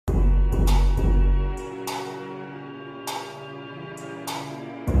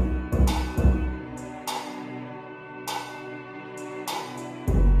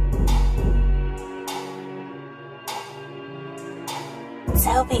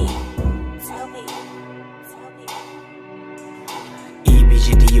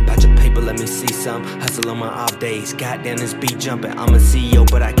EBGD, you about your paper, let me see some. Hustle on my off days, goddamn this beat jumping. I'm a CEO,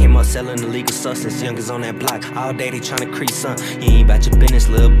 but I came up selling illegal substance. Youngers on that block, all day they tryna crease some. You ain't about your business,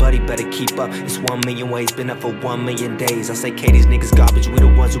 little buddy, better keep up. It's 1 million ways, been up for 1 million days. I say, K, these niggas garbage, we the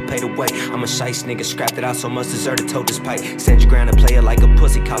ones who pay the way. I'm a shice nigga, scrapped it out so much, deserted, told this pipe. Send your ground and play it like a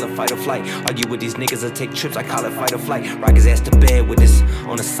pussy, call it fight or flight. Argue with these niggas or take trips, I call it fight or flight. Rock his ass to bed with this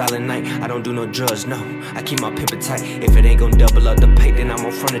on a silent night. I don't do no drugs, no, I keep my pimpin' tight. If it ain't gon' double up the pay, then I'm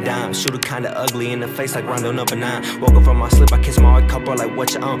on front of dime. Shoot her kinda ugly in the face like Rondo number 9. Woke up from my sleep, I kiss my white couple like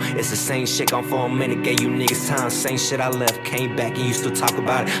what you on. It's the same shit, gone for a minute, gave you niggas time. Same shit I left, came back and you still talk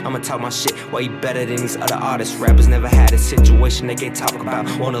about it. I'ma talk my shit way better than these other artists. Rappers never had a situation they can't talk about.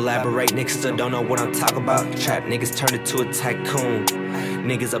 Won't elaborate, niggas still don't know what I'm talking about. Trap niggas turned into a tycoon.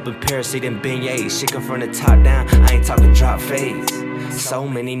 Niggas up in Paris, eating beignets. Shit come from the top down, I ain't talking drop fades. So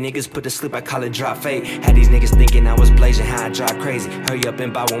many niggas put to sleep, I call it drop fade. Had these niggas thinking I was blazing, how I drive crazy. Hurry up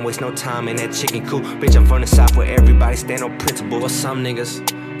and buy, won't waste no time in that chicken coop. Bitch, I'm from the south where everybody stand on principle. Or some niggas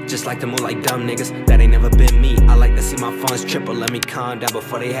just like to move like dumb niggas. That ain't never been me. I like to see my funds triple. Let me calm down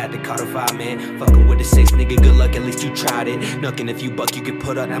before they had to call the 5 man. Fucking with the 6 nigga, good luck, at least you tried it. Nuckin' if you buck, you can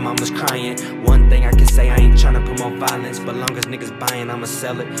put up, that mama's crying. One thing I can say, I ain't tryna promote violence, but long as niggas buying, I'ma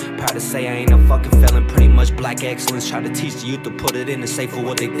sell it. Proud to say I ain't a fucking felon, pretty much black excellence. Try to teach the youth to put it in the safe for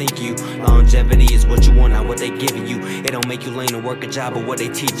what they think you. Longevity is what you want, not what they giving you. It don't make you lame to work a job, but what they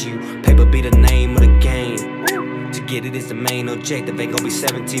teach you. Paper be the name of the game. To get it is the main objective. Ain't gon' be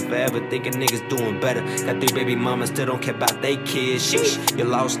 17 forever thinking niggas doing better. Got 3 baby mamas, still don't care about they kids. Sheesh, you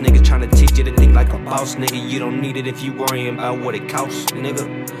lost nigga trying to teach you to think like a boss nigga. You don't need it if you worrying about what it costs, nigga.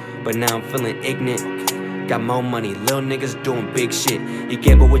 But now I'm feeling ignorant. Got more money, little niggas doing big shit. You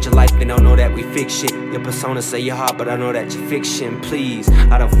gamble with your life, they don't know that we fix shit. Your persona say you're hard, but I know that you're fiction. Please,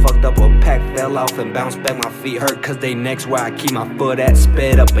 I done fucked up a pack, fell off and bounced back. My feet hurt cause they next where I keep my foot at.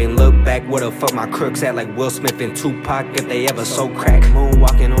 Sped up and look back where the fuck my crooks at. Like Will Smith and Tupac if they ever so crack.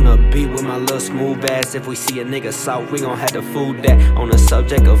 Moonwalking on a beat with my little smooth ass. If we see a nigga soft, we gon' have to food that. On the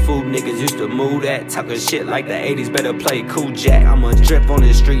subject of food, niggas used to move that. Talking shit like the 80s, better play cool jack. I'ma drip on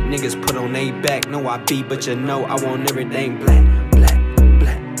the street, niggas put on they back. No I be, but you know I want everything black, black,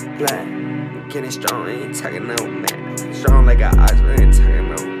 black, black. Getting strong, ain't talking no man. Strong like I eyes, but ain't talking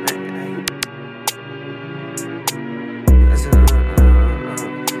no